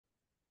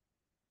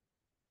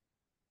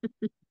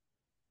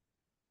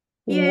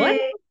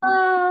Yay.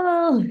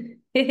 Wonderful.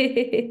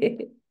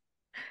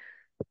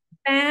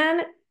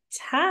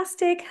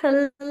 Fantastic.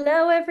 Hello, Get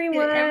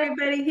everyone.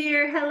 everybody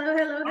here. Hello,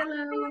 hello,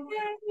 hello.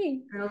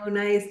 Yay. Oh,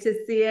 nice to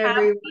see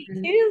Happy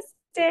everyone.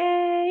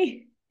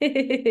 Tuesday.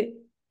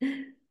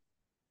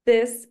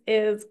 This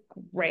is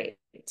great.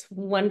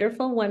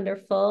 Wonderful,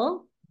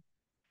 wonderful.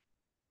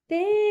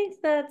 Thanks.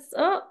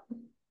 Oh,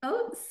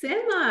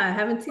 Sima.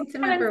 Haven't seen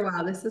Sima Haven't for a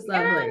while. This is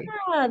lovely.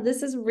 Yeah,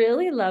 this is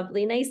really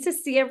lovely. Nice to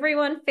see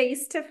everyone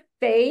face to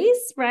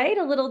face, right?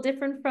 A little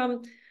different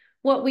from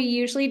what we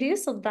usually do.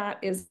 So that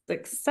is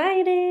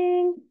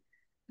exciting. We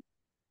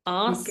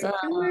get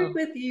to work Awesome.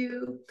 with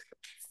you.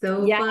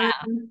 So Yeah,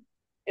 fun.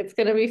 it's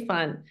going to be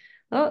fun.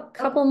 Oh, a Oh,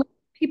 couple more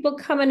people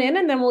coming in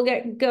and then we'll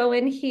get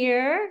going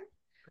here.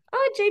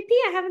 Oh, JP,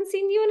 I haven't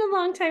seen you in a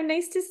long time.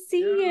 Nice to Yeah, see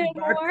you.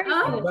 I'm How back. are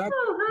I'm you? back.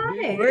 oh,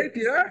 Doing hi. great.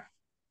 Yeah.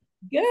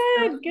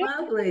 So Good, good.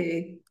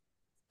 lovely.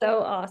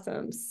 So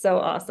awesome. So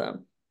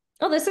awesome.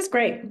 Oh, this is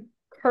great.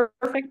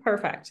 Perfect,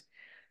 perfect.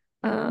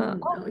 Oh,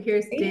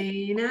 here's Great.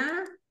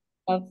 Dana.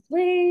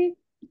 Lovely.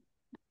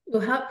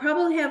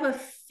 Probably have a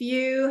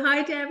few.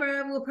 Hi,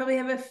 Deborah. We'll probably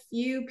have a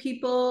few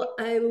people.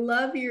 I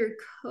love your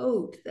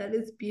coat. That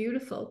is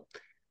beautiful.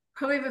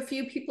 Probably have a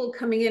few people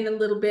coming in a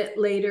little bit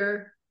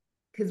later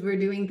because we're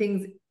doing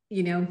things,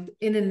 in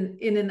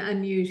an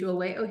unusual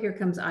way. Oh, here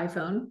comes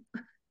iPhone.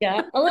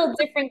 Yeah, a little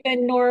different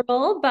than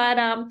normal,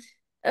 but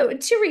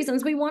two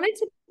reasons. We wanted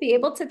to be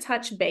able to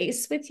touch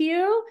base with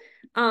you,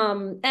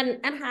 and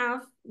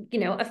have,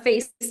 a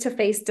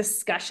face-to-face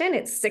discussion.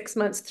 It's 6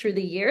 months through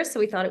the year, so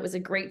we thought it was a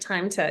great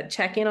time to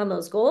check in on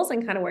those goals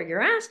and kind of where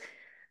you're at.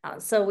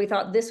 So we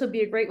thought this would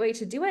be a great way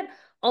to do it.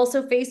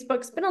 Also,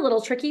 Facebook's been a little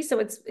tricky, so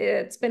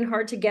it's been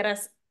hard to get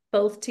us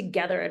both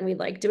together, and we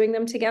like doing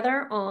them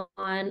together on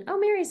oh,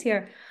 Mary's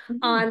here, Mhm.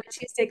 on the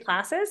Tuesday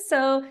classes.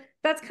 So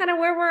that's kind of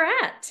where we're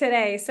at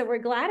today. So we're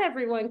glad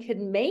everyone could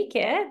make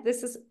it.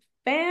 This is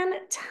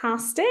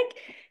fantastic.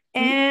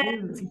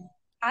 And Mhm.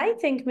 I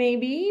think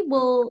maybe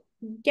we'll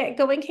get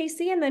going,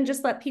 Casey, and then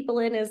just let people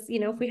in as,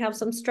 if we have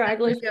some As we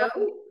stragglers. go,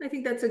 I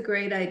think that's a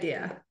great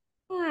idea.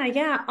 Yeah,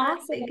 yeah, I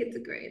awesome. think it's a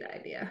great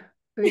idea.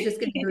 I was just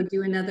going to go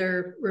do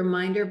another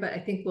reminder, but I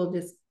think we'll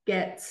just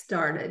get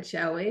started,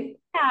 shall we?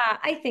 Yeah,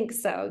 I think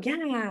so.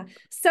 Yeah.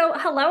 So,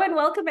 hello and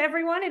welcome,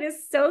 everyone. It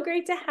is so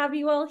great to have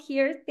you all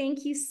here.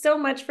 Thank you so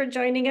much for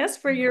joining us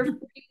for your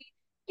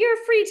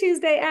free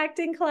Tuesday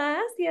acting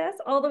class. Yes,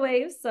 all the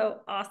ways. So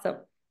awesome.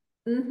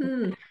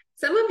 Mm-hmm.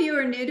 Some of you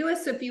are new to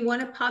us, so if you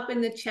want to pop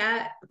in the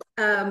chat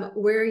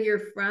where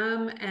you're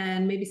from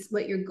and maybe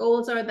what your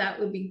goals are, that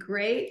would be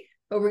great.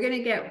 But we're going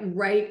to get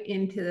right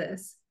into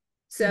this.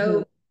 Mhm.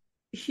 So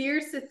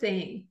here's the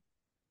thing.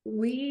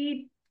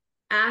 We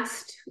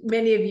asked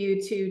many of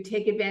you to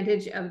take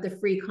advantage of the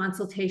free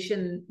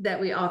consultation that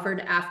we offered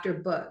after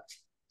booked.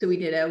 So we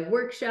did a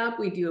workshop.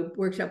 We do a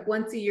workshop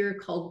once a year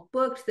called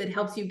Booked that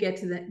helps you get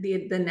to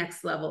the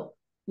next level.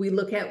 We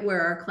look at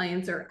where our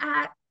clients are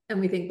at and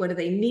we think, what do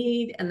they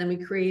need? And then we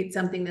create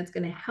something that's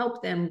going to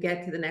help them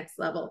get to the next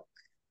level.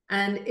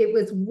 And it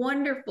was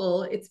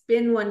wonderful. It's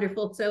been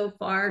wonderful so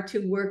far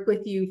to work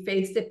with you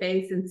face to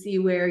face and see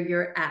where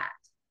you're at.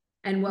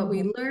 And what Mhm.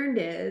 we learned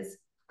is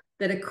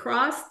that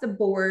across the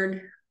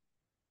board,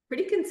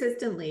 pretty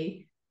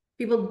consistently,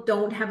 people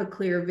don't have a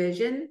clear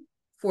vision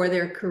for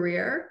their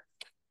career,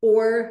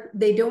 or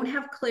they don't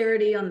have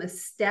clarity on the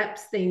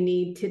steps they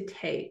need to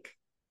take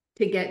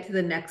to get to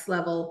the next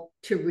level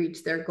to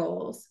reach their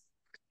goals.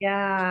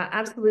 Yeah,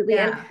 absolutely.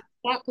 And Yeah.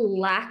 that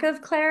lack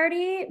of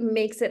clarity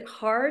makes it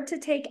hard to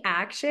take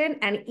action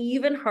and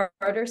even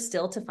harder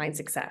still to find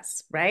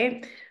success,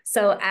 right?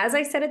 So, as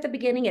I said at the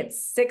beginning,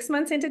 it's 6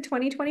 months into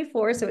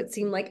 2024. So, it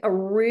seemed like a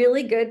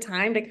really good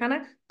time to kind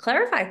of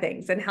clarify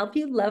things and help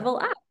you level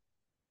up.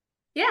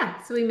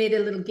 Yeah. So we made a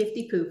little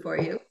gifty poo for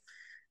you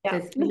Yeah.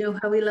 because you know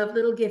how we love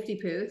little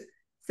gifty poos.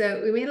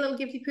 So we made a little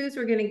gifty poos.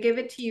 We're going to give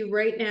it to you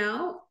right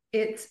now.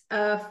 It's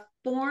a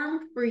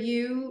form for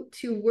you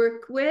to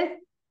work with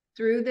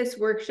through this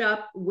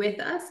workshop with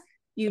us.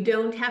 You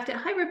don't have to.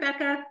 Hi,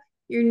 Rebecca.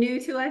 You're new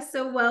to us,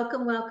 so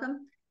welcome,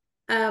 welcome.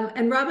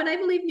 And Robin, I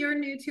believe you're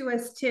new to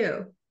us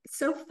too. It's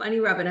so funny,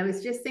 Robin. I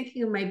was just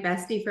thinking of my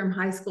bestie from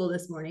high school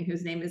this morning,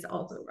 whose name is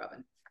also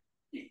Robin.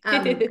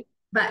 Um,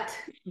 but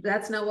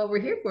that's not what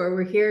we're here for.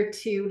 We're here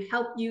to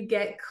help you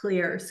get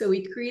clear. So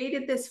we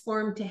created this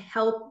form to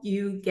help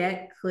you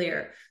get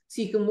clear.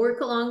 So you can work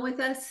along with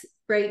us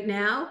right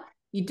now.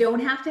 You don't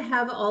have to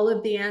have all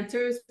of the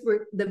answers.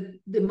 The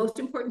most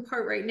important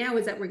part right now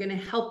is that we're going to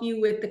help you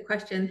with the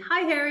question. Hi,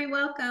 Harry,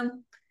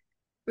 welcome.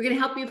 We're going to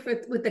help you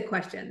with the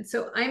question.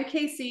 So I'm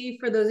Casey.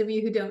 For those of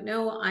you who don't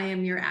know, I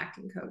am your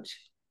acting coach.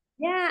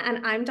 Yeah,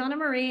 and I'm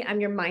Donna-Marie. I'm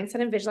your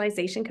mindset and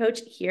visualization coach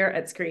here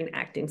at Screen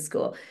Acting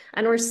School.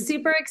 And we're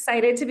super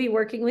excited to be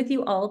working with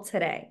you all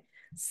today.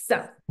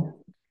 So,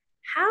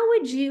 how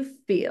would you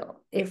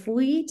feel if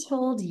we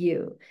told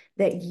you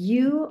that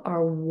you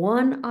are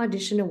one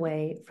audition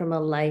away from a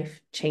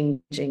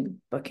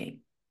life-changing booking?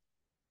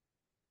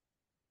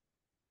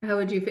 How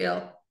would you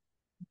feel?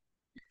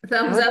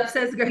 Thumbs up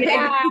says Greg.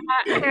 Yeah,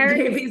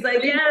 JP's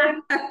like, yeah.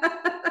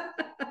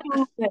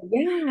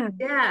 yeah.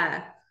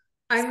 Yeah.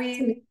 I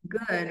mean,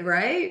 good,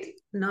 right?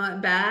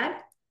 Not bad.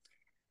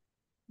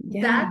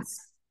 Yeah.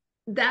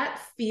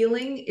 That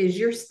feeling is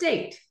your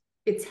state.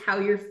 It's how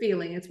you're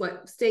feeling. It's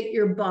what state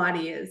your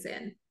body is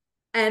in.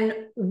 And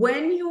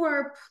when you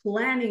are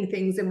planning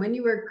things and when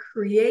you are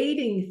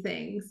creating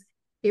things,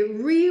 it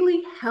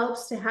really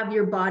helps to have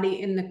your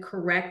body in the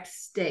correct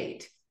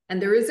state.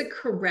 And there is a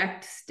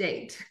correct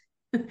state.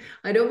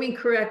 I don't mean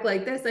correct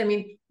like this. I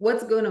mean,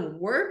 what's going to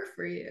work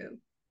for you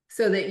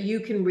so that you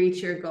can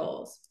reach your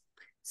goals.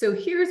 So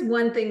here's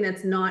one thing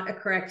that's not a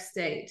correct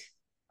state: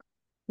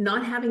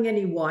 not having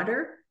any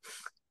water.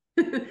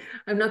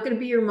 I'm not going to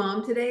be your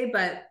mom today,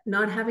 but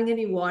not having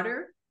any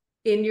water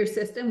in your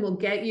system will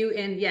get you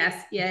in.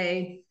 Yes,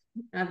 yay.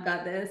 I've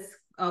got this.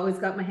 Always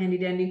got my handy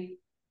dandy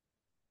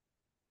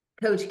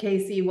Coach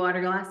Casey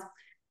water glass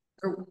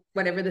or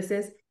whatever this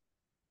is.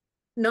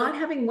 Not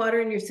having water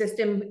in your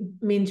system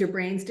means your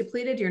brain's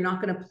depleted. You're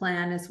not going to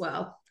plan as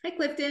well. Hi,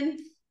 Clifton.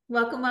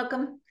 Welcome,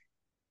 welcome.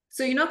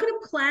 So you're not going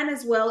to plan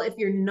as well if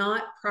you're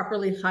not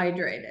properly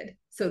hydrated.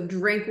 So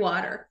drink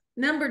water.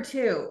 Number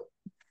 2,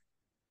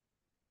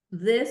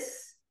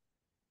 this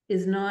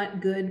is not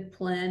good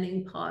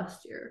planning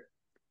posture.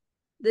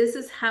 This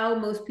is how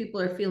most people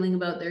are feeling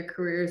about their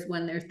careers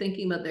when they're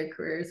thinking about their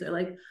careers. They're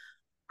like,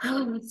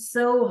 oh, it's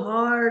so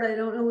hard. I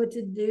don't know what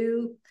to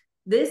do.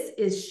 This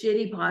is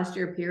shitty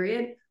posture,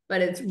 period.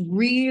 But it's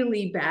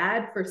really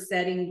bad for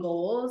setting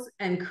goals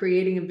and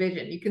creating a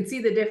vision. You can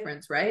see the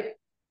difference, right?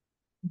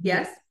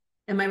 Yes?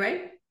 Am I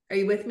right? Are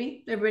you with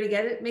me? Everybody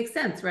get it? Makes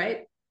sense,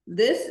 right?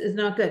 This is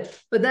not good.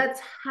 But that's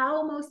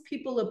how most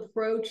people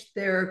approach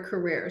their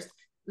careers.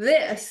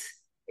 This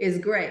is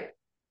great.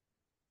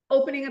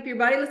 Opening up your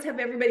body. Let's have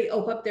everybody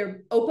open up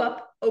your body.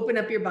 Open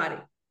up your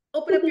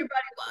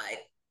body wide.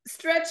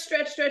 Stretch,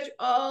 stretch, stretch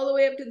all the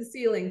way up to the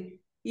ceiling.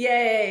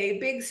 Yay,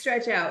 big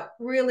stretch out.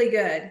 Really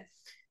good.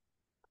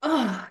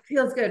 Oh,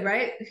 feels good,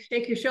 right?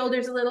 Shake your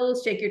shoulders a little,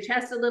 shake your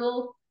chest a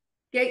little.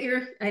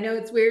 I know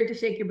it's weird to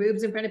shake your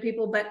boobs in front of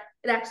people, but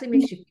it actually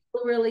makes you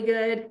feel really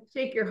good.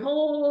 Shake your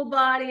whole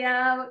body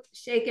out,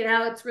 shake it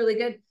out. It's really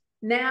good.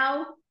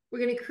 Now we're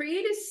going to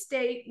create a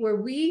state where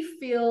we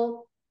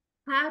feel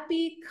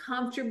happy,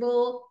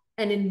 comfortable,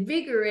 and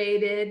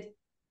invigorated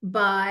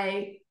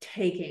by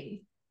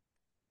taking.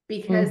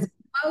 Because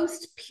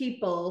most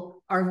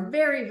people are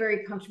very,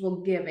 very comfortable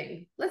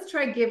giving. Let's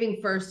try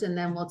giving first and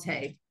then we'll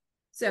take.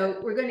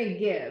 So we're going to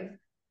give.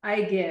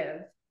 I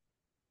give.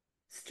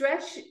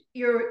 Stretch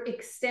your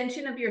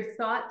extension of your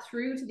thought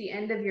through to the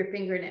end of your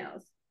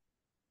fingernails.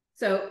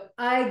 So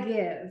I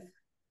give.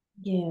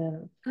 Yeah.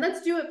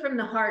 Let's do it from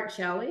the heart,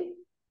 shall we?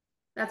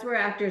 That's where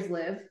actors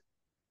live.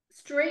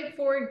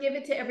 Straightforward, give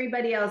it to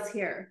everybody else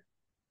here.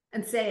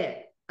 And say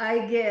it.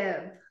 I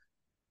give.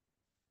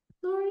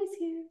 Lori's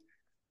here.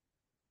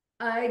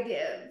 I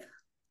give.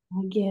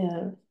 I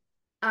give.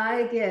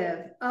 I give.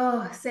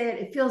 Oh, say it.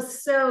 It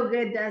feels so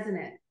good, doesn't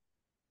it?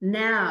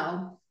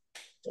 Now,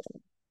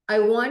 I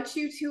want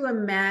you to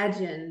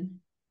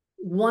imagine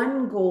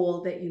one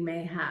goal that you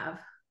may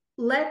have.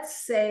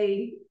 Let's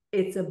say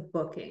it's a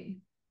booking.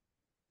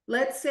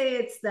 Let's say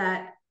it's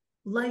that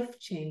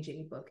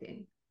life-changing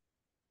booking.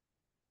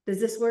 Does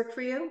this work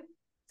for you?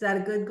 Is that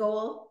a good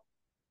goal?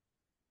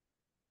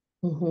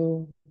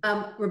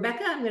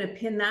 Rebecca, I'm going to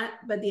pin that,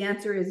 but the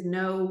answer is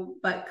no,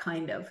 but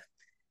kind of.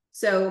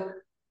 So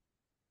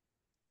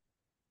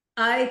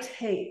I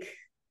take.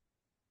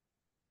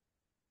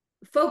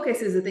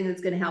 Focus is the thing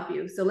that's going to help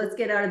you. So let's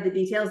get out of the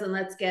details and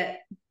let's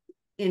get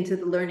into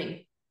the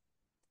learning.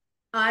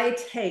 I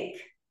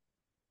take.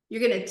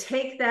 You're going to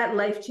take that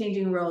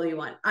life-changing role you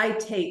want. I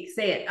take.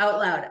 Say it out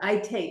loud. I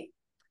take.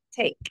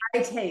 Take. I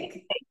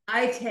take.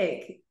 I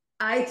take.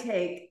 I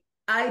take.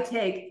 I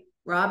take.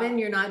 Robin,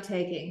 you're not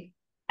taking.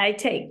 I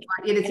take.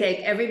 I want you to take.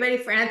 Everybody,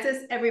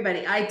 Francis,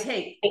 everybody. I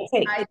take. I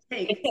take. I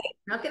take. I'm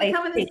not going to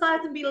come in this class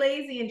and be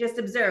lazy and just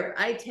observe.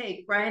 I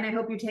take. Brian, I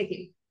hope you're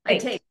taking. I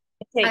take.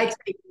 I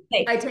take.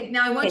 I take.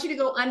 Now I want you to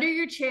go under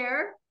your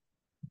chair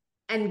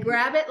and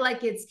grab it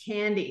like it's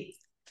candy.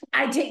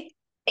 I take.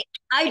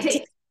 I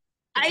take.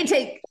 I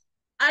take.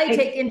 I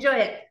take. Enjoy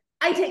it.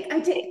 I take. I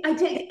take. I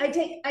take. I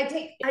take. I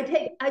take. I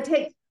take. I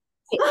take.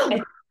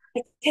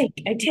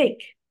 I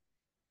take.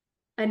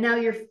 And now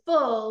you're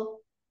full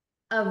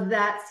of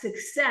that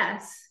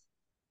success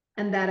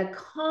and that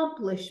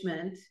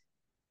accomplishment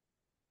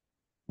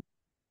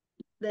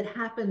that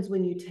happens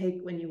when you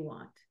take when you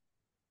want.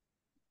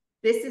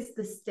 This is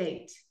the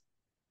state.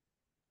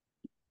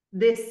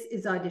 This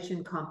is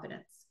audition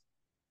confidence.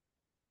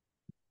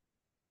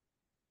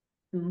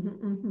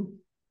 And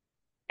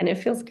it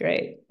feels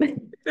great. It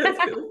feels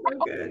so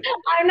good.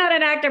 I'm not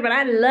an actor, but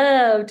I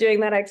love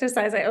doing that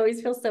exercise. I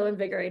always feel so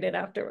invigorated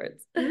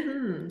afterwards.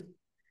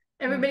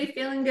 Everybody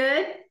feeling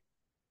good?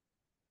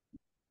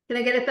 Can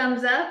I get a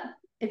thumbs up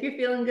if you're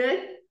feeling good?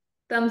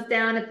 Thumbs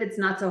down if it's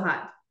not so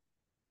hot.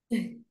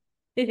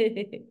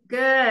 Good,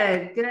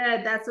 good.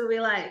 That's what we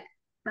like.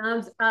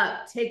 Thumbs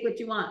up. Take what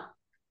you want.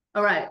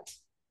 All right.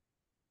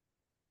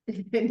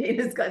 And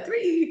Dana's got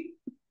 3.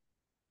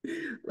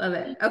 Love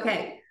it.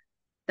 Okay.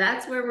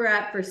 That's where we're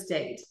at for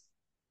state.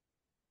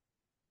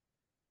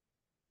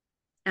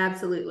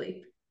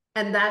 Absolutely.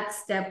 And that's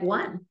step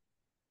 1.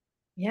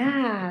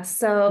 Yeah.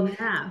 So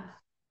Yeah.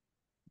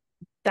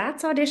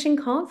 that's audition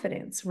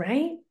confidence,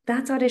 right?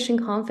 That's audition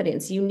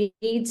confidence. You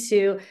need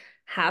to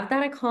have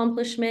that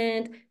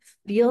accomplishment,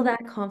 feel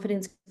that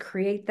confidence,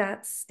 create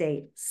that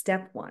state.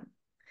 Step 1.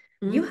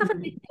 You have a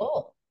big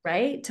goal,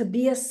 right? To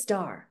be a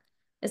star.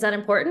 Is that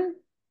important?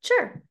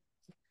 Sure.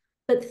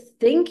 But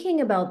thinking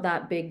about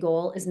that big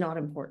goal is not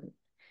important.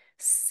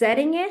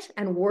 Setting it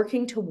and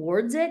working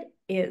towards it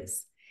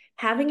is.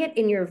 Having it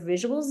in your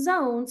visual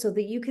zone so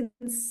that you can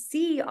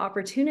see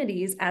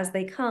opportunities as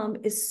they come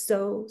is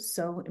so,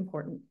 so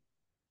important.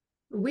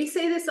 We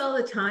say this all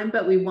the time,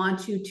 but we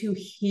want you to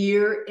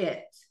hear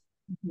it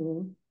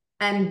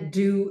and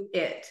do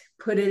it,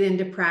 put it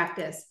into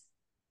practice.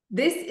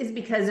 This is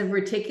because of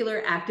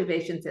reticular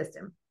activation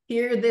system.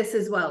 Hear this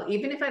as well.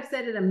 Even if I've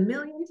said it a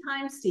million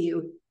times to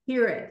you,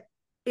 hear it.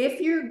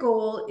 If your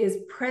goal is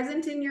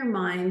present in your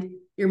mind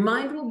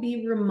will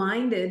be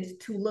reminded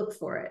to look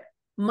for it.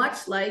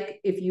 Much like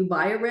if you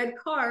buy a red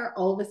car,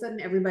 all of a sudden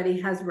everybody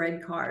has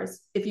red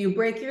cars. If you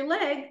break your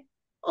leg,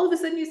 all of a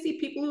sudden you see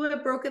people who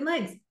have broken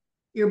legs.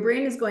 Your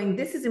brain is going,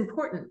 this is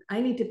important.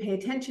 I need to pay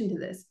attention to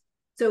this.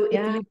 So if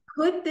you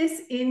put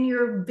this in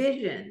your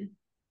vision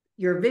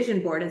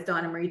board, as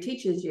Donna-Marie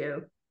teaches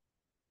you,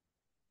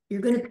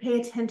 you're going to pay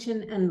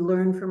attention and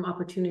learn from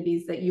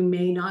opportunities that you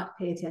may not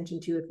pay attention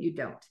to if you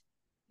don't.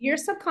 Your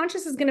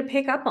subconscious is going to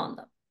pick up on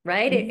them,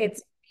 right?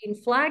 It's being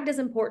flagged as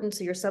important,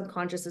 so your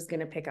subconscious is going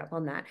to pick up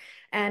on that.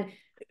 And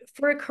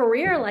for a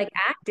career like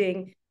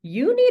acting,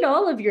 you need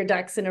all of your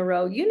ducks in a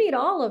row. You need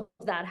all of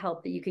that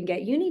help that you can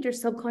get. You need your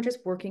subconscious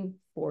working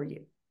for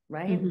you,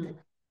 right?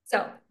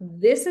 So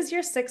this is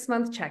your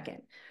 6-month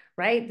check-in,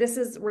 right?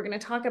 We're going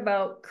to talk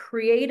about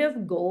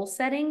creative goal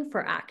setting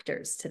for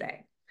actors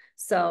today.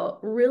 So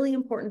really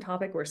important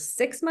topic. We're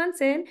 6 months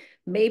in.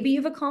 Maybe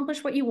you've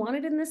accomplished what you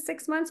wanted in this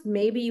 6 months.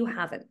 Maybe you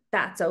haven't.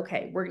 That's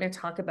okay. We're going to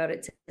talk about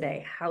it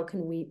today. How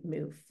can we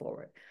move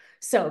forward?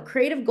 So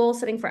creative goal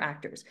setting for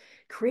actors.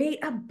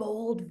 Create a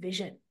bold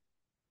vision,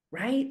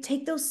 right?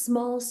 Take those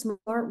small, smart,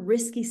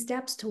 risky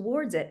steps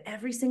towards it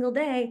every single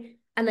day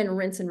and then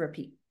rinse and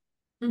repeat.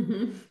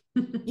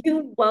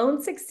 You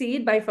won't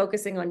succeed by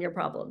focusing on your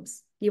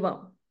problems. You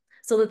won't.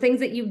 So the things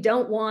that you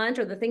don't want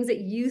or the things that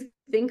you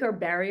think are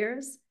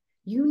barriers,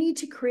 you need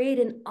to create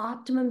an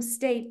optimum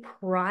state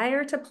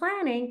prior to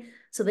planning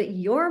so that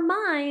your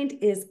mind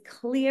is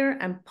clear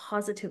and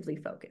positively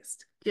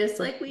focused. Just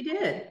like we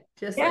did.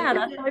 That's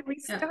why we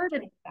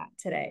started that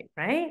today,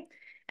 right?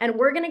 And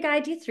we're going to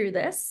guide you through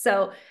this.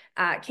 So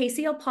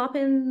Casey, I'll pop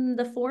in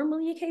the form,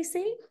 will you,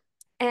 Casey?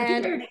 And I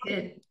think I already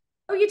did.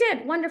 Oh, you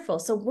did. Wonderful.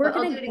 So we're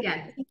going to do it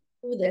again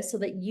through this so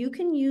that you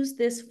can use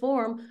this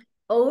form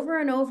over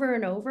and over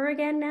and over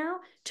again now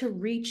to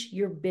reach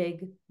your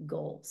big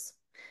goals.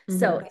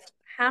 So if you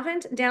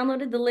haven't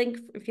downloaded the link,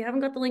 if you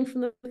haven't got the link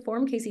from the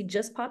form, Casey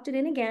just popped it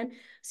in again.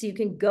 So you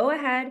can go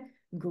ahead,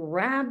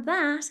 grab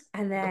that,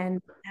 and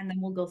then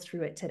we'll go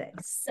through it today.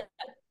 So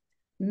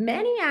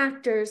many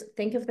actors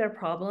think of their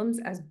problems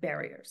as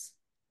barriers,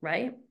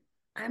 right?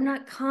 I'm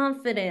not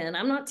confident.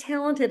 I'm not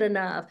talented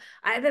enough.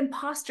 I have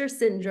imposter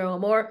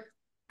syndrome, or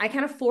I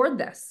can't afford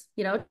this,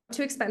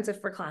 too expensive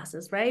for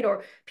classes, right?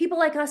 Or people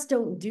like us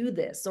don't do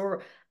this,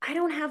 or I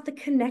don't have the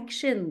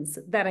connections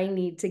that I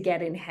need to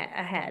get in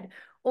ahead,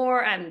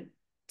 or I'm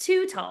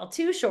too tall,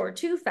 too short,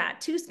 too fat,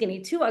 too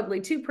skinny, too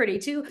ugly, too pretty,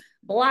 too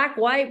black,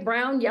 white,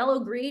 brown, yellow,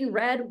 green,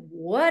 red,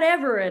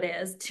 whatever it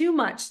is, too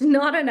much,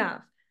 not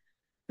enough.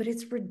 But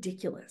it's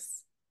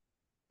ridiculous.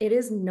 It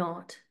is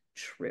not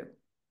true.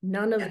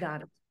 None of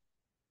that.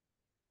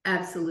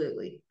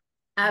 Absolutely.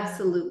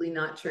 Absolutely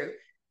not true.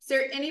 Is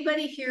there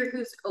anybody here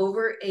who's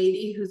over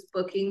 80 who's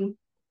booking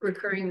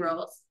recurring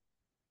roles?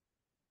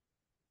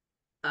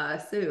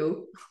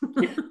 Sue.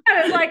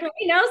 I was like,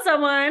 we know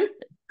someone.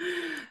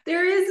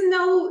 There is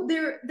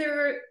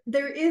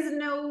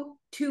no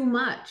too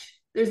much.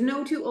 There's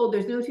no too old.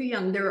 There's no too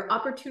young. There are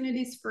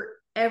opportunities for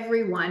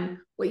everyone.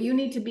 What you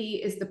need to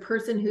be is the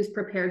person who's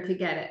prepared to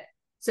get it.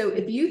 So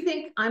if you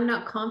think I'm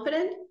not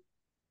confident,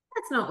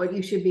 that's not what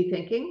you should be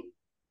thinking.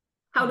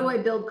 How do I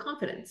build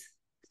confidence?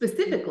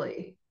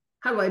 Specifically,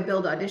 how do I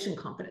build audition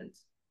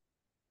confidence?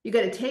 You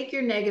got to take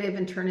your negative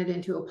and turn it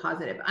into a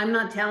positive. I'm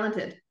not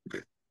talented.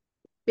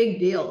 Big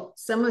deal.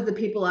 Some of the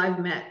people I've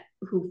met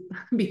who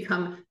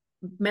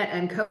met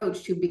and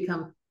coached who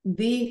become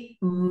the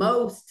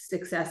most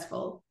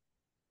successful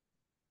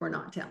were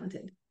not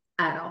talented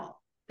at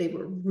all. They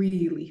were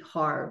really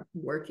hard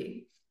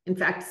working. In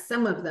fact,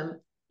 some of them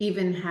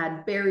even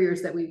had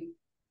barriers that we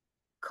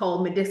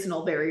call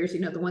medicinal barriers,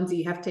 the ones that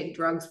you have to take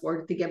drugs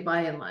for to get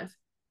by in life.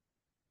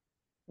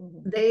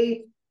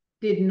 They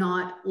did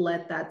not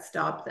let that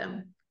stop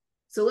them.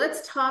 So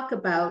let's talk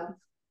about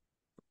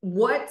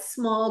what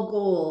small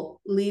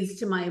goal leads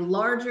to my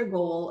larger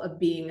goal of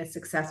being a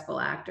successful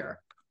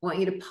actor. I want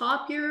you to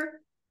pop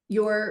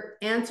your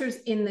answers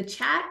in the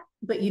chat.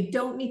 but you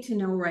don't need to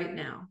know right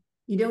now.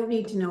 You don't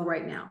need to know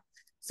right now.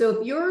 So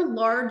if your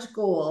large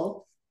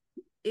goal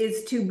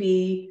is to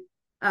be,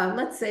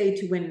 let's say,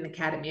 to win an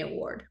Academy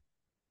Award,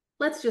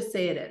 let's just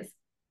say it is.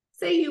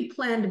 Say you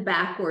planned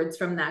backwards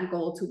from that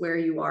goal to where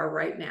you are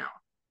right now.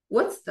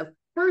 What's the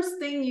first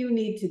thing you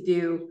need to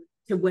do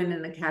to win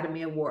an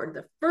Academy Award?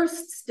 The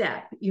first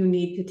step you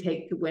need to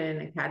take to win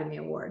an Academy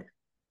Award.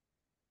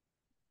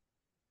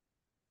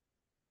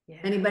 Yeah.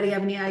 Anybody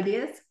have any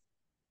ideas?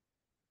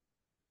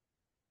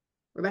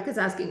 Rebecca's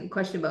asking a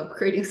question about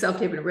creating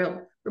self-tape in a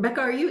reel.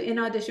 Rebecca, are you in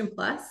Audition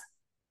Plus?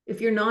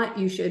 If you're not,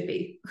 you should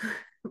be,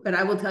 but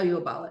I will tell you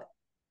about it.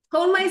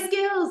 Hone my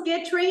skills,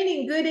 get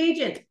training, good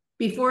agent.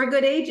 Before a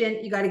good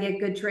agent, you got to get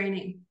good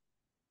training.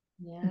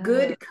 Yeah.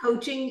 Good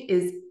coaching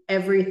is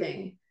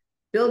everything.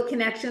 Build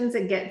connections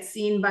and get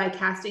seen by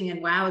casting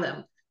and wow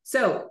them.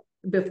 So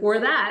before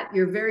that,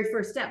 your very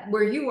first step,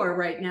 where you are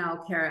right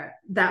now, Kara,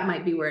 that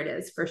might be where it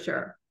is for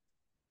sure.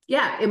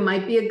 Yeah, it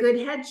might be a good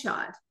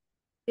headshot.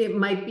 It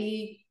might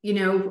be, you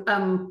know,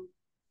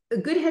 a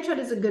good headshot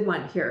is a good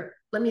one here.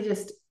 Let me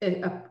just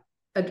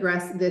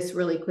address this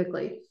really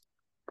quickly.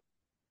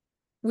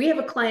 We have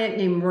a client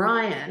named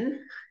Ryan.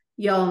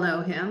 Y'all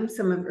know him.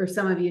 Some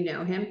of you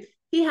know him.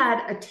 He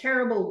had a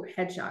terrible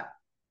headshot.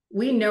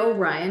 We know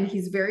Ryan.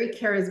 He's very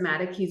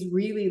charismatic. He's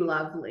really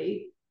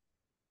lovely.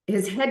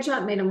 His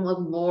headshot made him look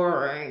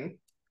boring.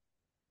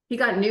 He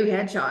got new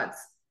headshots.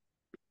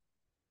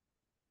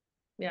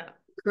 Yeah.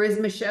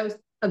 Charisma shows.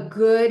 A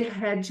good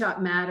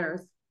headshot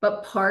matters.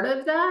 But part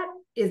of that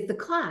is the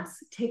class,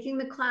 taking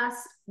the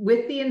class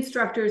with the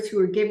instructors who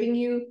are giving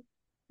you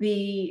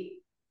the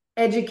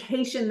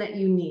education that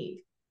you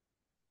need.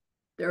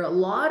 There are a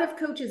lot of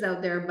coaches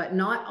out there, but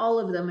not all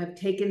of them have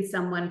taken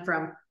someone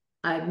from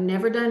I've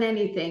never done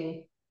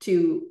anything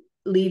to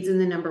leads in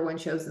the #1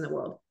 shows in the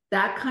world.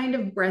 That kind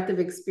of breadth of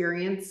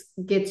experience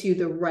gets you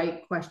the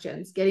right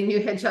questions. Getting new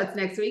headshots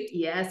next week?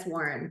 Yes,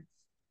 Warren.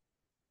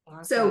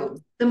 Awesome. So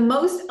the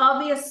most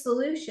obvious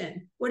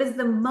solution, what is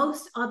the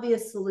most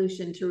obvious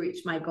solution to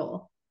reach my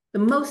goal? The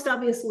most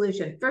obvious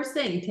solution, first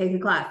thing, take a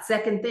class.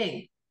 Second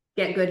thing,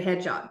 get good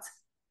headshots.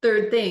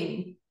 Third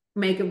thing,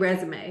 make a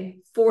resume.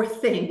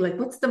 Fourth thing, like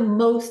what's the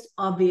most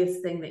obvious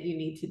thing that you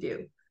need to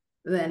do?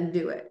 Then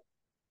do it.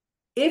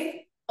 If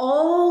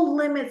all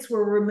limits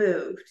were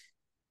removed,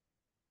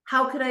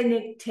 how could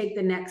I take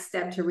the next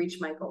step to reach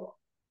my goal?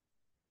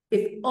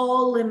 If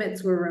all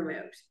limits were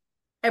removed,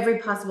 every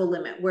possible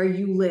limit, where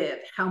you live,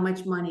 how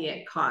much money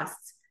it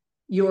costs,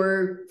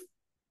 your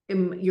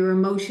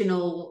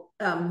emotional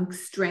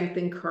strength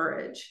and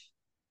courage.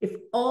 If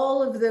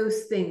all of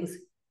those things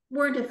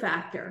weren't a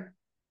factor,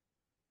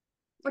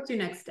 what's your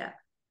next step?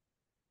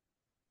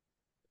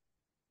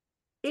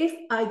 If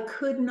I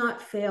could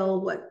not fail,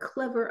 what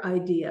clever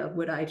idea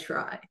would I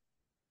try?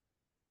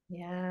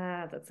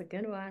 Yeah, that's a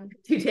good one.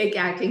 To take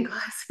acting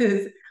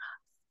classes.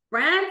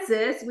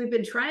 Frances, we've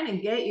been trying to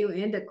get you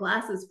into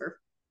classes for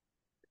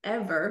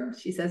ever.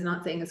 She says,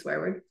 not saying a swear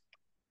word.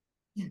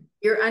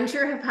 You're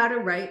unsure of how to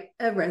write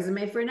a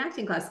resume for an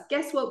acting class.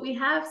 Guess what we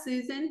have,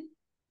 Susan?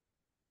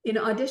 In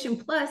Audition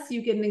Plus,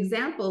 you get an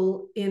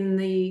example in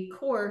the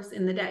course,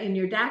 in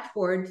your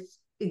dashboard,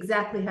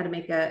 exactly how to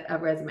make a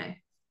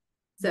resume.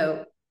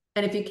 So,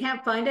 and if you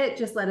can't find it,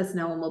 just let us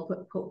know and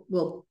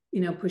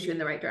we'll push you in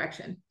the right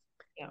direction.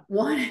 Yeah.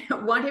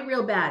 Want it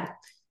real bad.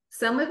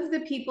 Some of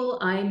the people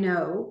I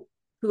know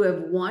who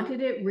have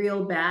wanted it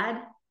real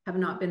bad have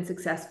not been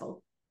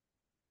successful.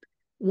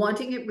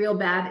 Wanting it real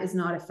bad is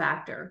not a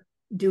factor.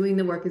 Doing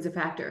the work is a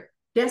factor.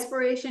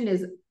 Desperation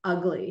is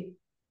ugly.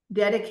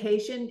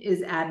 Dedication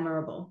is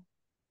admirable.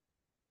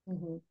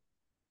 Mm-hmm.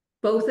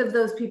 Both of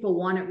those people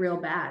want it real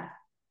bad.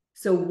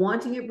 So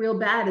wanting it real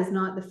bad is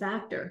not the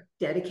factor.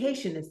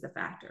 Dedication is the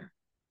factor.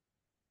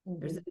 Mm-hmm.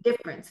 There's a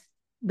difference.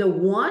 The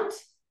want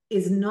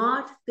is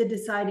not the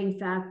deciding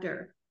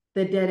factor.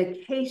 The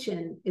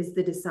dedication is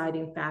the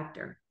deciding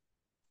factor.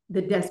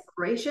 The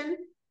desperation,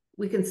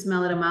 we can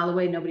smell it a mile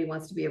away. Nobody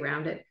wants to be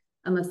around it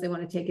unless they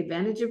want to take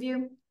advantage of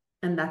you.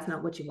 And that's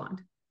not what you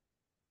want.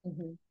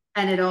 Mm-hmm.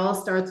 And it all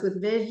starts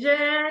with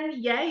vision.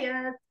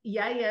 Yes.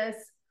 Yes.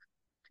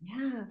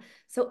 Yeah.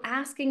 So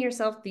asking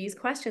yourself these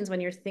questions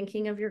when you're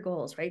thinking of your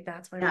goals, right?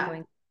 That's why we're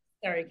going.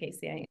 Sorry,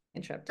 Casey, I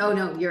interrupted. Oh,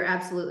 no, you're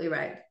absolutely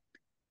right.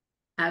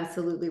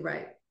 Absolutely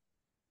right.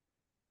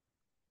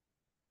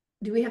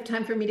 Do we have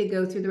time for me to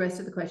go through the rest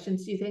of the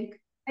questions, do you think?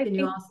 Can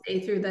you all stay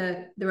through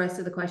the rest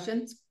of the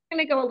questions? I'm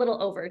going to go a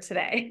little over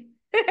today.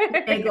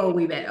 And go a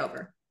wee bit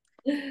over.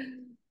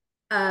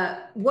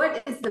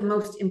 What is the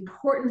most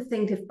important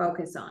thing to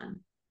focus on?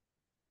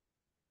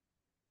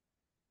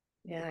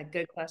 Yeah,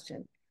 good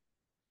question.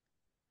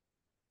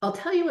 I'll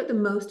tell you what the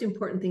most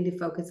important thing to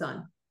focus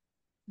on.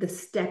 The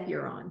step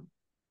you're on.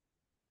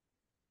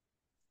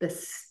 The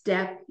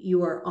step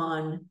you are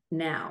on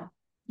now.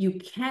 You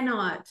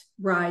cannot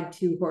ride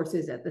two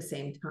horses at the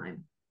same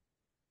time.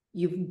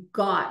 You've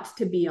got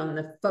to be on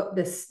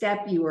the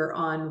step you are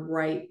on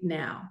right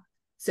now.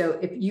 So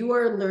if you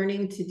are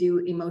learning to do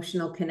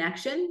emotional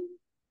connection,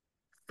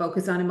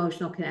 focus on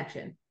emotional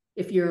connection.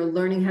 If you're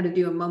learning how to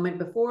do a moment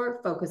before,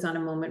 focus on a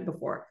moment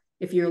before.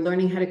 If you're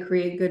learning how to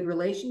create good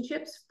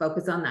relationships,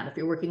 focus on that. If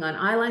you're working on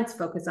eye lines,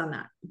 focus on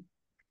that.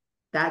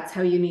 That's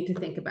how you need to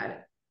think about it.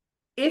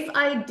 If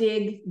I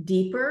dig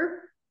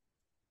deeper,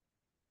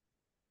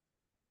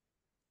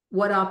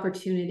 what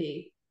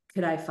opportunity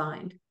could I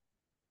find?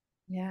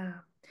 Yeah.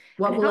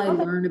 What And will I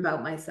learn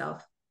about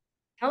myself?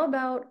 how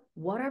about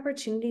what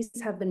opportunities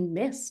have been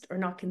missed or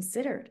not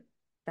considered?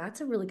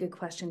 That's a really good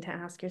question to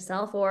ask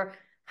yourself. Or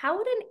how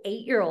would an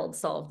 8-year-old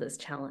solve this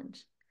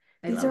challenge?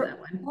 I These love are that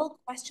one. all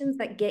questions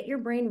that get your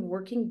brain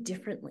working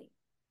differently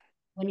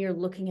when you're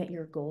looking at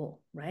your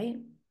goal, right?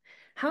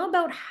 How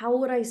about how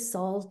would I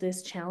solve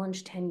this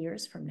challenge 10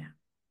 years from now?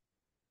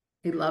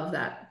 I love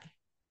that.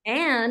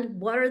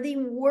 And what are the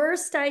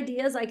worst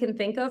ideas I can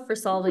think of for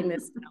solving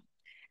this challenge?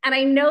 And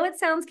I know it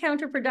sounds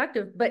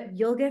counterproductive, but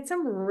you'll get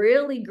some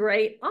really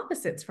great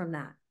opposites from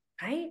that,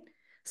 right?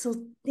 So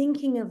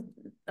thinking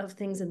of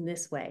things in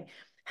this way.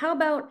 How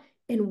about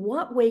in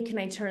what way can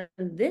I turn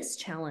this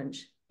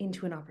challenge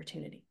into an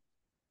opportunity?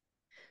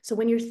 So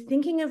when you're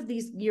thinking of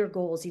these your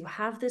goals, you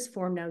have this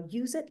form now,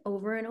 use it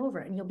over and over,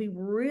 and you'll be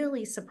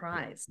really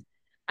surprised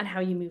on how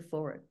you move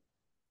forward.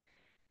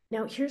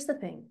 Now, here's the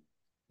thing.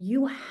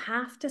 You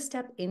have to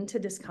step into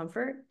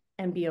discomfort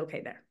and be okay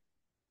there.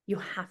 You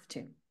have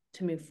to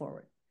move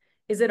forward.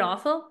 Is it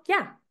awful?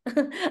 Yeah.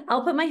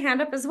 I'll put my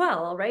hand up as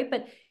well, all right?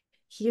 But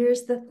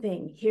here's the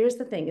thing. Here's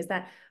the thing is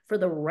that for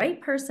the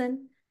right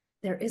person,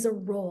 there is a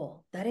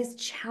role that is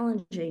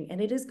challenging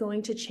and it is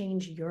going to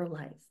change your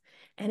life.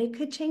 And it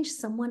could change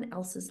someone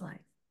else's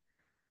life.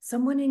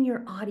 Someone in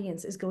your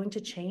audience is going to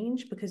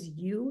change because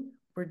you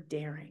were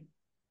daring.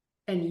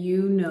 And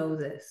you know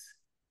this.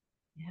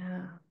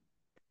 Yeah.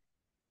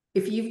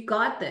 If you've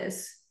got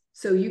this,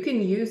 so you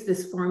can use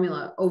this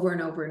formula over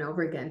and over and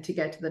over again to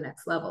get to the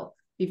next level.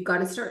 You've got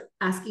to start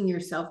asking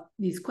yourself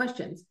these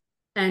questions.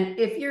 And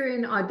if you're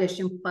in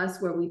Audition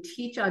Plus, where we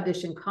teach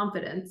audition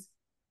confidence,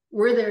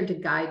 we're there to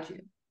guide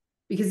you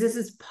because this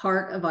is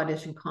part of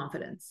audition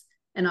confidence.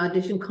 And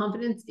audition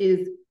confidence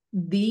is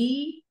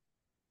the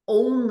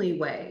only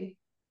way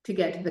to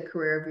get to the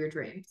career of your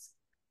dreams.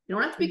 You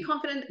don't have to be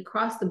confident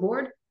across the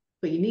board,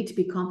 but you need to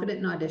be confident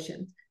in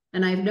auditions.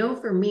 And I know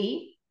for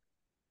me,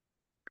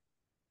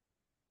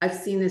 I've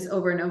seen this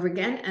over and over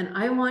again, and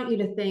I want you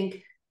to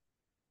think,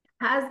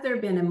 has there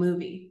been a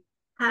movie?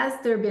 Has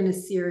there been a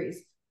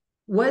series?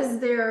 Was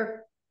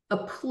there a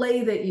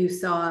play that you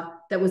saw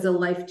that was a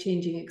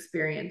life-changing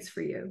experience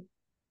for you?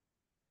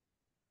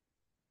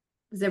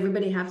 Does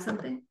everybody have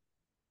something?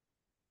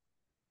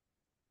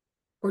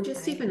 Or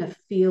just even a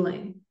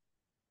feeling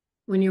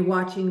when you're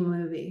watching a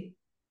movie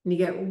and you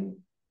get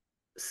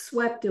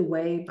swept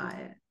away by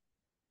it.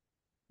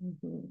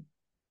 Mm-hmm.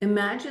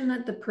 Imagine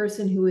that the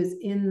person who is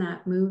in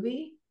that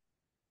movie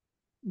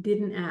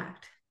didn't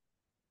act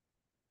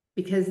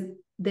because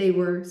they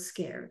were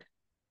scared.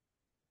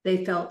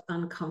 They felt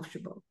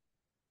uncomfortable.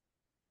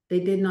 They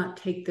did not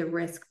take the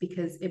risk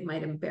because it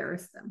might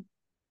embarrass them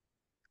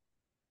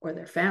or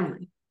their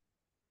family.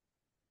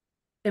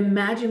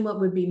 Imagine what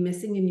would be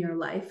missing in your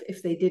life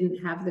if they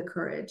didn't have the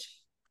courage.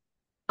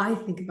 I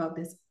think about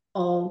this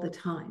all the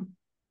time.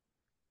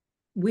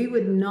 We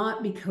would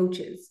not be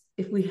coaches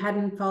if we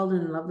hadn't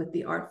fallen in love with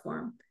the art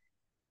form.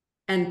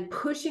 And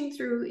pushing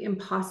through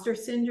imposter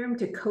syndrome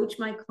to coach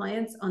my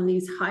clients on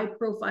these high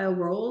profile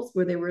roles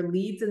where they were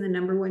leads in the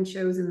 #1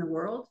 shows in the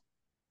world.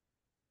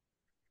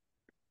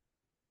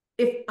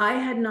 If I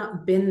had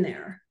not been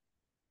there,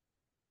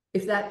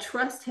 if that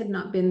trust had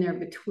not been there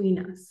between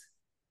us,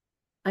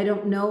 I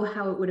don't know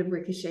how it would have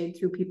ricocheted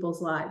through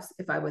people's lives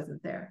if I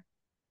wasn't there.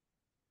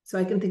 So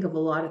I can think of a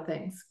lot of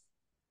things.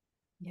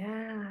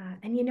 Yeah.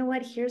 And you know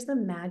what? Here's the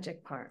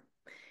magic part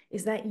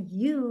is that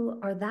you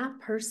are that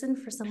person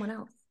for someone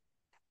else,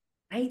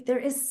 right? There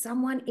is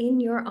someone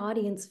in your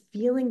audience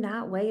feeling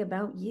that way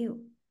about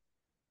you,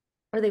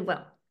 or they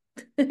will.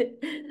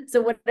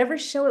 So whatever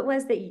show it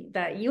was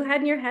that you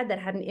had in your head that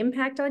had an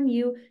impact on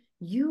you,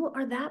 you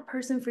are that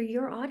person for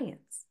your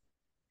audience.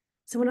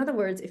 So in other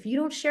words, if you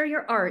don't share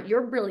your art,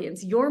 your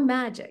brilliance, your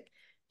magic,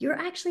 you're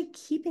actually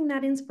keeping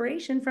that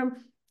inspiration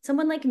from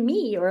someone like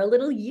me or a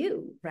little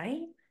you,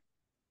 right?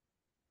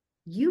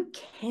 You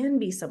can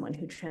be someone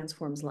who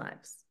transforms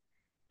lives.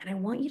 And I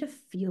want you to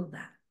feel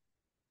that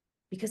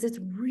because it's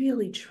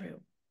really true.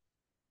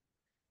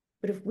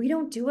 But if we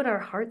don't do what our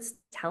hearts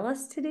tell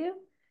us to do,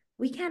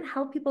 we can't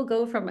help people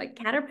go from a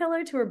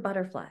caterpillar to a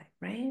butterfly,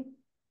 right?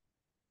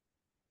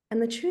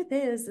 And the truth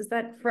is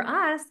that for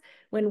us,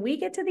 when we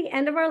get to the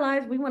end of our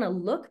lives, we want to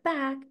look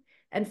back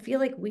and feel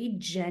like we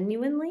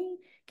genuinely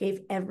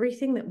gave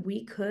everything that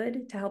we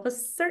could to help a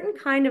certain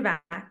kind of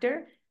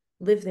actor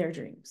live their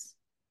dreams.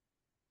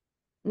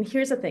 And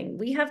here's the thing,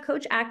 we have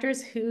coach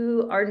actors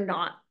who are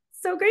not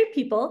so great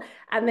people,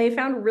 and they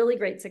found really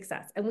great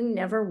success, and we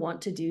never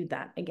want to do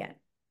that again.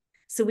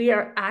 So we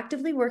are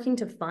actively working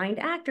to find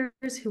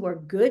actors who are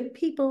good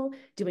people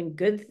doing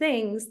good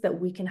things that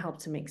we can help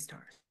to make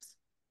stars.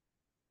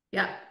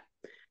 Yeah.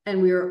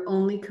 And we are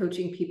only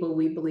coaching people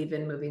we believe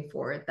in moving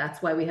forward.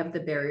 That's why we have the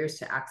barriers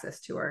to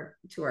access to our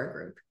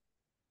group.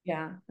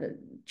 Yeah,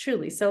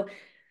 truly. So,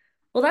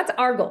 well, that's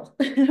our goal,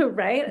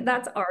 right?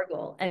 That's our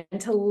goal. And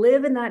to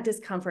live in that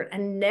discomfort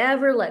and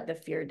never let the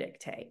fear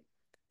dictate.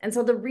 And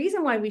so the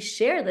reason why we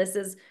share this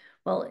is,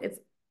 well, it's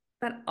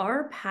that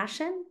our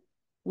passion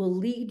will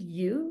lead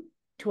you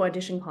to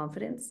audition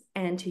confidence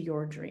and to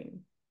your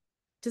dream.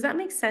 Does that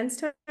make sense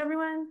to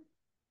everyone?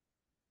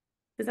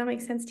 Does that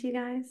make sense to you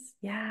guys?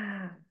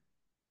 Yeah.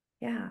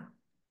 Yeah.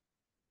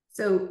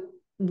 So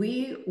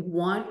we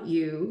want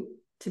you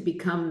to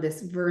become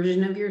this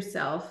version of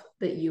yourself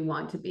that you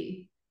want to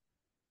be.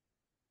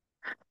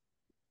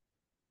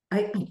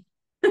 I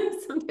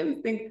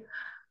sometimes think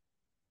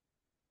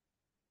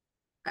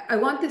I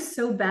want this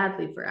so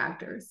badly for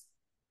actors.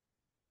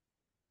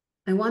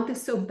 I want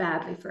this so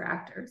badly for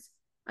actors.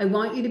 I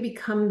want you to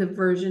become the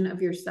version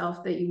of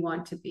yourself that you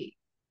want to be.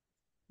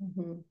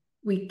 Mm-hmm.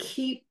 We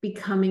keep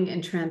becoming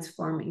and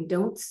transforming.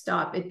 Don't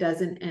stop. It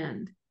doesn't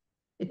end.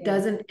 It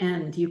doesn't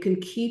end. You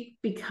can keep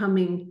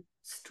becoming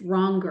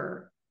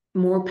stronger,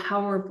 more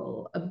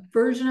powerful, a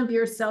version of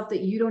yourself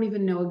that you don't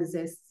even know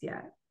exists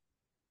yet.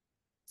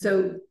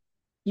 So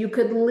you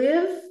could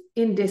live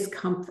in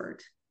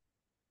discomfort.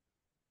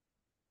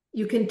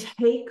 You can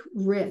take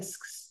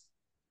risks.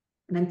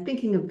 And I'm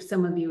thinking of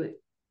some of you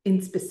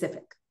in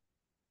specific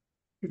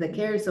because I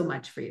care so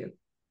much for you.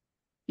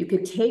 You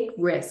could take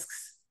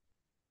risks.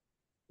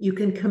 You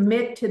can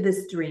commit to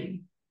this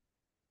dream.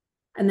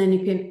 And then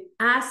you can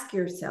ask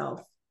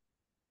yourself,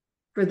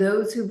 for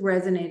those who've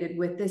resonated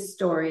with this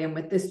story and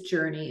with this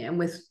journey and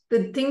with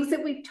the things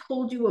that we've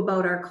told you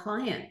about our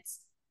clients.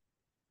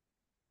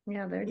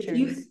 Yeah, their if journey.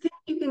 you think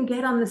you can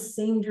get on the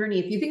same journey,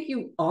 if you think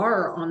you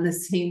are on the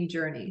same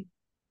journey,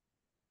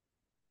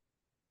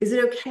 is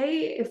it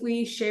okay if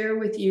we share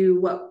with you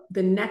what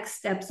the next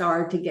steps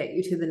are to get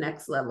you to the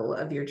next level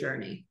of your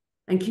journey?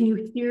 And can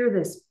you hear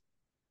this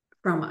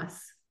from us?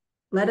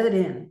 Let it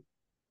in,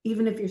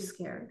 even if you're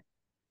scared.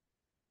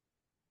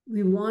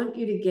 We want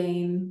you to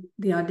gain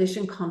the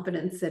audition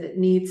confidence that it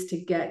needs to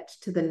get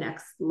to the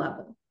next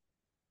level.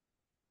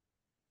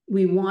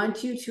 We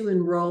want you to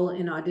enroll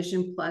in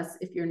Audition Plus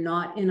if you're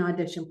not in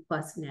Audition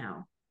Plus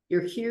now.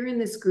 You're here in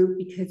this group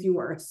because you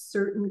are a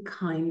certain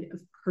kind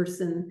of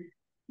person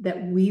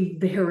that we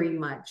very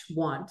much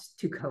want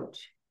to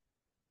coach.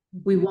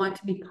 We want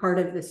to be part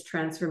of this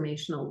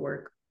transformational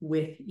work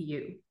with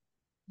you.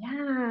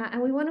 Yeah,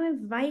 and we want to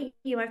invite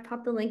you. I've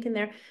popped the link in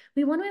there.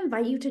 We want to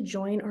invite you to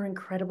join our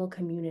incredible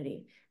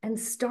community and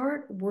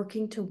start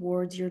working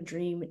towards your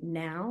dream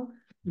now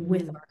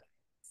with our.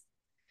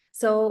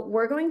 So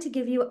we're going to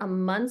give you a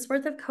month's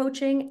worth of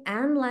coaching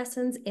and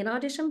lessons in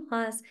Audition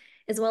Plus,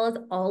 as well as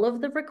all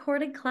of the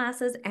recorded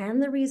classes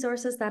and the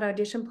resources that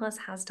Audition Plus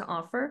has to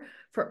offer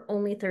for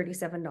only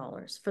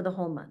 $37 for the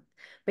whole month.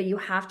 But you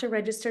have to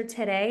register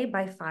today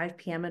by 5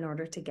 p.m. in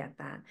order to get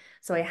that.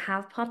 So I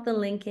have popped the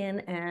link in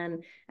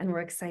and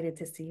we're excited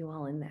to see you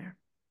all in there.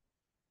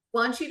 I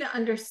want you to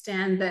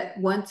understand that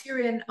once you're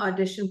in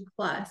Audition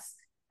Plus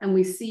and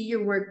we see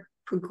your work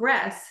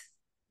progress,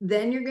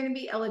 then you're going to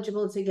be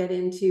eligible to get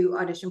into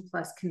Audition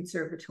Plus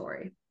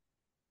Conservatory.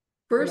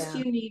 First,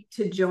 you need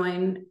to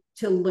join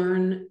to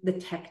learn the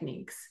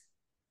techniques.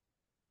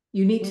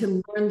 You need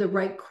to learn the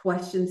right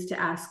questions to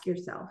ask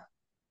yourself.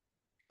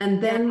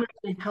 And then we're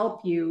going to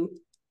help you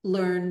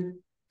learn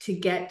to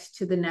get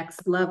to the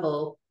next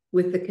level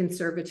with the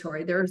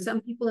conservatory. There are some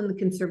people in the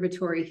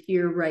conservatory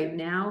here right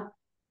now.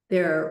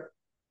 They're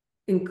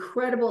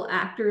incredible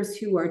actors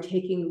who are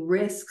taking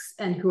risks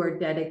and who are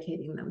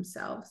dedicating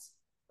themselves.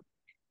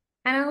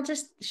 And I'll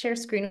just share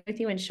screen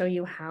with you and show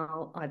you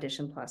how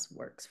Audition Plus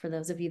works for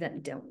those of you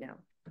that don't know.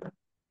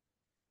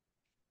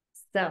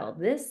 So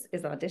this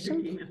is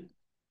Audition.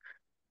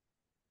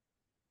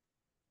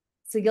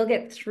 So you'll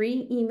get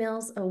 3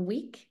 emails a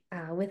week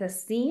with a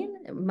scene,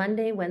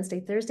 Monday, Wednesday,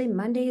 Thursday.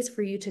 Monday is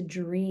for you to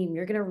dream.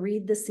 You're going to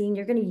read the scene.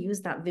 You're going to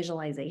use that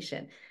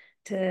visualization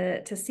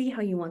to see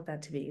how you want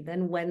that to be.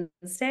 Then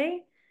Wednesday,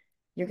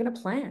 you're going to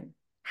plan.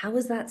 How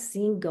is that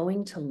scene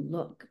going to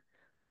look?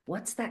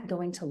 What's that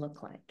going to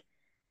look like?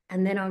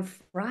 And then on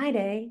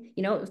Friday,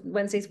 you know,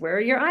 Wednesdays, where are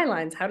your eye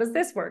lines? How does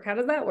this work? How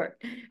does that work?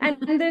 And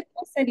then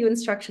we'll send you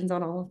instructions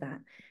on all of that.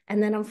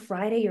 And then on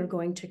Friday, you're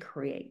going to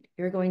create.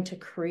 You're going to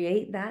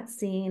create that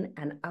scene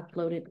and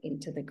upload it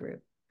into the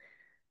group.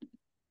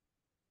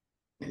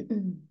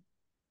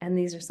 And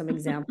these are some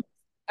examples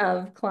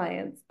of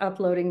clients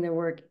uploading their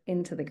work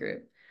into the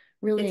group.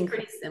 Really it's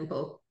pretty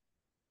simple.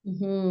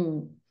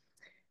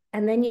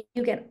 And then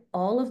you get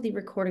all of the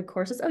recorded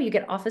courses. Oh, you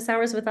get office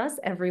hours with us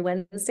every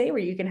Wednesday where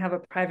you can have a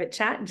private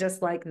chat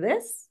just like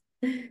this.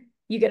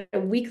 You get a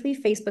weekly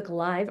Facebook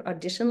Live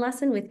audition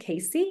lesson with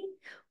Casey,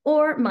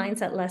 or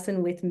mindset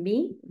lesson with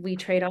me. We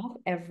trade off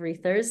every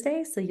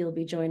Thursday, so you'll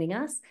be joining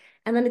us.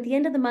 And then at the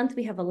end of the month,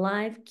 we have a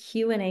live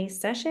Q&A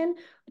session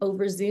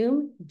over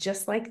Zoom,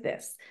 just like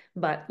this,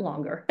 but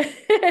longer,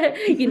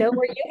 you know,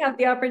 where you have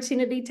the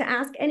opportunity to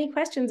ask any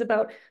questions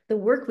about the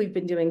work we've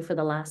been doing for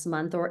the last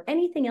month or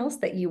anything else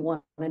that you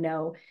want to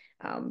know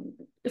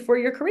for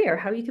your career,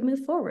 how you can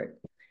move forward.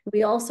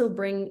 We also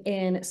bring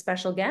in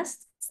special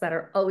guests that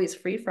are always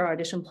free for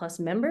Audition Plus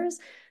members.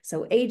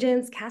 So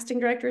agents, casting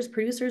directors,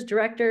 producers,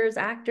 directors,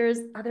 actors,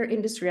 other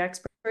industry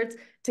experts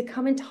to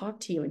come and talk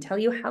to you and tell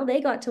you how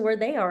they got to where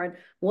they are and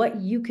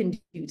what you can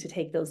do to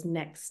take those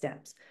next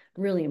steps.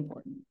 Really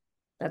important.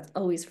 That's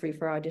always free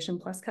for Audition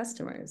Plus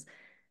customers.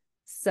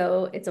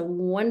 So it's a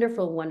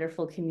wonderful,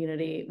 wonderful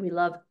community. We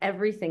love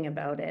everything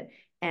about it.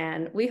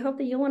 And we hope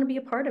that you'll want to be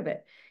a part of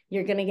it.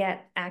 You're going to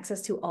get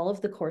access to all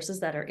of the courses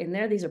that are in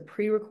there. These are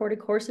pre-recorded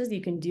courses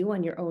you can do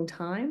on your own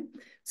time.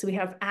 So we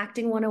have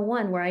Acting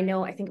 101, where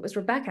I think it was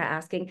Rebecca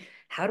asking,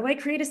 how do I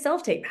create a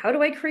self-tape? How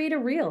do I create a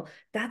reel?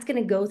 That's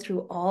going to go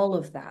through all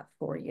of that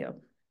for you.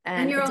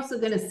 And you're also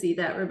going to see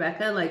that,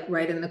 Rebecca, like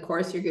right in the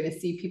course, you're going to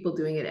see people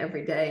doing it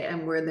every day.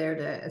 And we're there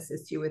to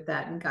assist you with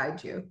that and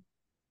guide you.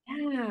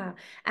 Yeah.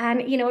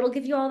 And, you know, it'll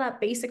give you all that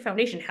basic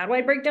foundation. How do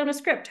I break down a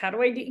script? How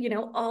do I do, you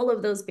know, all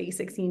of those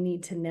basics you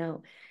need to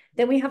know.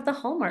 Then we have the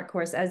Hallmark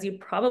course. As you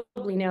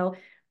probably know,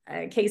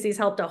 Casey's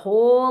helped a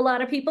whole lot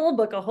of people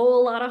book a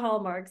whole lot of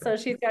Hallmark. So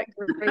she's got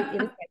great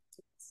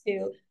insights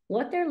to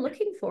what they're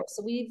looking for.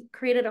 So we've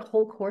created a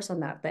whole course on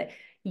that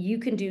you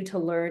can do to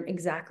learn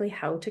exactly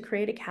how to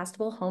create a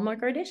castable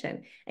Hallmark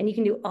audition. And you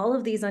can do all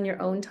of these on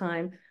your own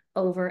time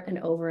over and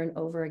over and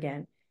over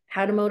again.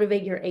 How to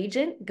motivate your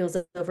agent goes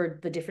over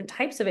the different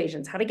types of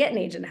agents, how to get an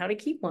agent, how to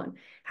keep one,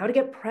 how to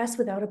get press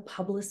without a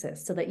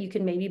publicist so that you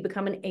can maybe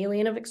become an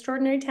alien of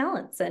extraordinary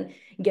talents and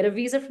get a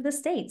visa for the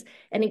States.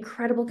 An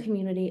incredible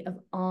community of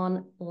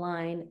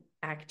online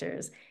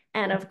actors.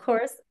 And of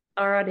course,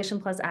 our Audition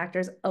Plus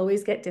actors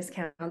always get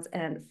discounts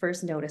and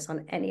first notice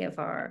on any of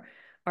our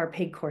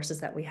paid courses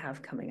that we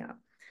have coming up.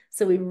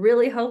 So we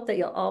really hope that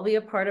you'll all be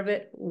a part of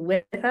it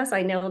with us.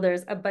 I know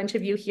there's a bunch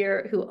of you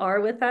here who are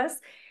with us.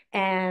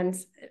 And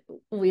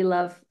we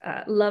love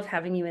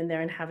having you in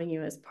there and having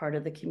you as part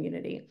of the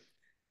community.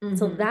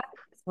 So that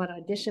is what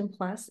Audition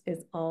Plus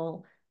is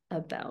all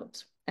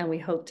about. And we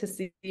hope to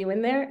see you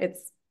in there.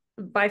 It's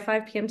by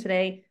 5 p.m.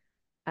 today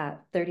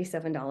at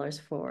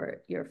 $37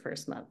 for your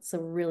first month. So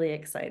really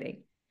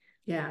exciting.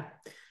 Yeah.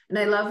 And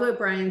I love what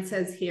Brian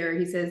says here.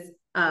 He says,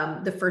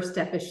 the first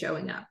step is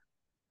showing up.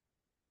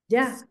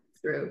 Yeah.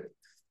 True.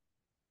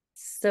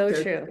 So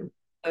true.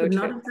 Could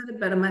not have said it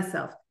better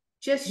myself.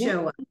 Just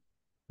show up.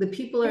 The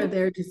people are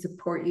there to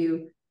support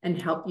you and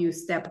help you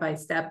step by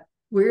step.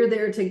 We're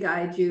there to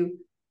guide you.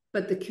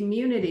 But the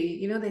community,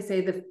 you know, they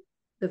say the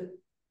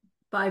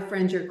 5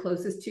 friends you're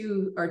closest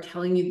to are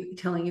telling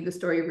you the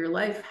story of your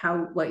life,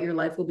 what your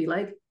life will be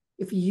like.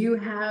 If you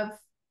have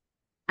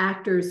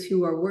actors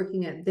who are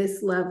working at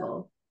this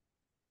level,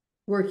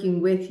 working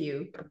with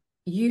you,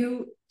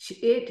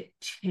 it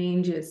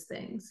changes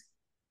things.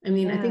 I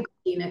mean, I think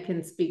Tina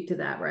can speak to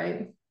that,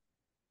 right?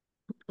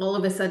 All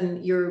of a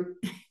sudden you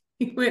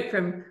went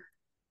from,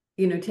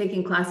 you know,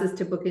 taking classes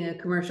to booking a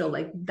commercial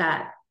like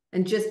that.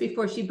 And just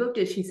before she booked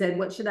it, she said,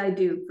 what should I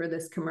do for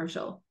this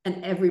commercial?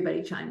 And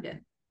everybody chimed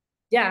in.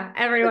 Yeah,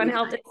 everyone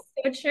helped.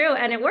 It's so true.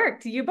 And it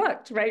worked. You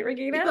booked, right,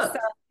 Regina? So,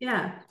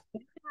 yeah.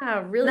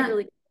 Yeah,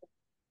 really.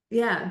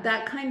 Yeah,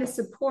 that kind of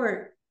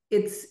support,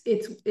 it's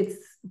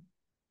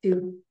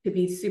to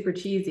be super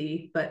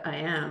cheesy, but I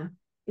am.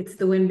 It's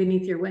the wind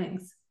beneath your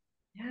wings.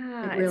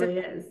 Yeah, it really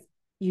is.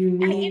 You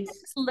need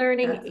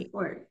learning that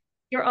support.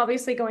 You're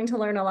obviously going to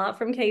learn a lot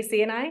from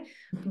Casey and I,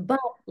 but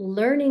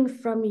learning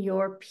from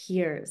your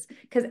peers,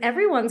 because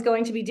everyone's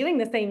going to be doing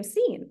the same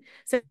scene.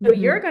 So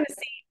you're going to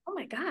see, oh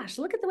my gosh,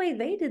 look at the way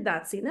they did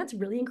that scene. That's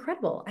really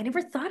incredible. I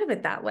never thought of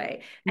it that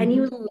way. And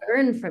you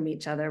learn from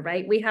each other,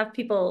 right? We have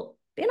people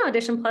in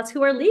Audition Plus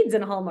who are leads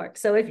in Hallmark.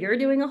 So if you're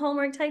doing a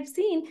Hallmark type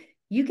scene,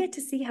 you get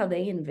to see how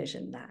they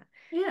envisioned that.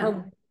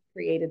 Yeah.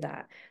 Created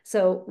that.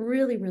 So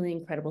really, really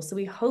incredible. So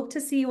we hope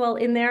to see you all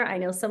in there. I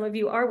know some of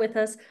you are with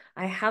us.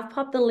 I have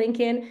popped the link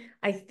in.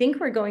 I think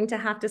we're going to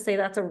have to say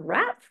that's a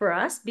wrap for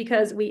us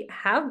because we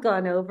have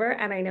gone over,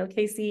 and I know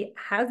Casey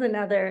has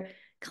another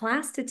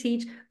class to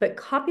teach, but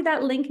copy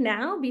that link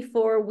now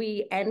before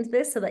we end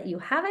this so that you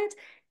have it.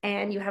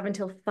 And you have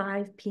until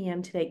 5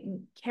 p.m. today.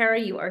 Kara,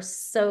 you are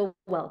so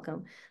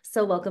welcome.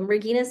 So welcome.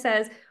 Regina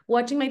says,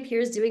 watching my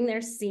peers doing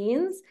their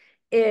scenes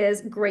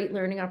is great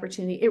learning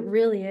opportunity. It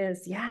really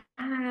is. Yeah.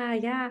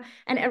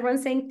 And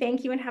everyone's saying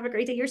thank you and have a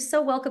great day. You're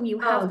so welcome.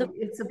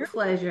 It's a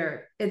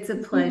pleasure. It's a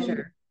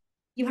pleasure.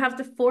 You have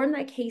the form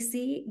that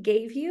Casey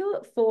gave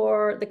you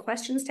for the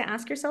questions to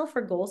ask yourself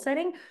for goal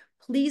setting.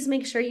 Please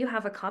make sure you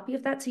have a copy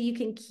of that so you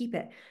can keep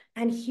it.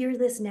 And hear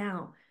this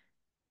now.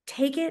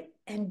 Take it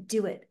and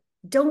do it.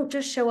 Don't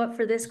just show up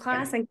for this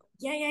class and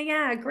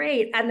yeah,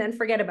 great. And then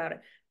forget about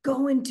it.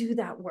 Go and do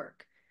that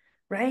work.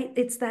 right?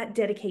 It's that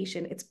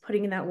dedication. It's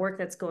putting in that work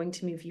that's going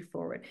to move you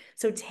forward.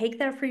 So take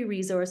that free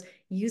resource,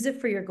 use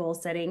it for your goal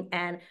setting,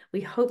 and we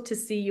hope to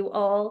see you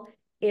all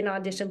in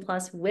Audition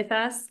Plus with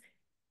us.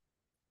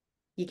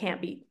 You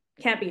can't beat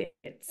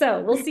it.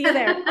 So we'll see you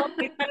there.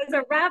 Okay, that is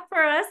a wrap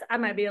for us. I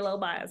might be a little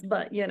biased,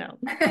 but you know.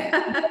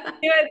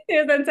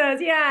 Susan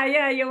says,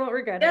 yeah, you won't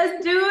regret it.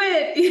 Just do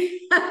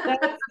it.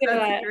 Let's do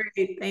That's it.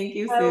 great. Thank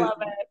you, I Susan.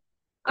 love it.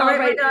 All right,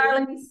 my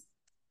darlings.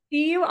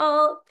 See you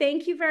all.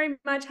 Thank you very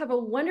much. Have a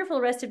wonderful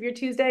rest of your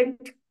Tuesday.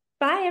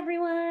 Bye,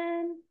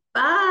 everyone.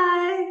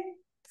 Bye.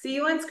 See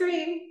you on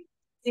screen.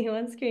 See you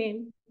on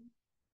screen.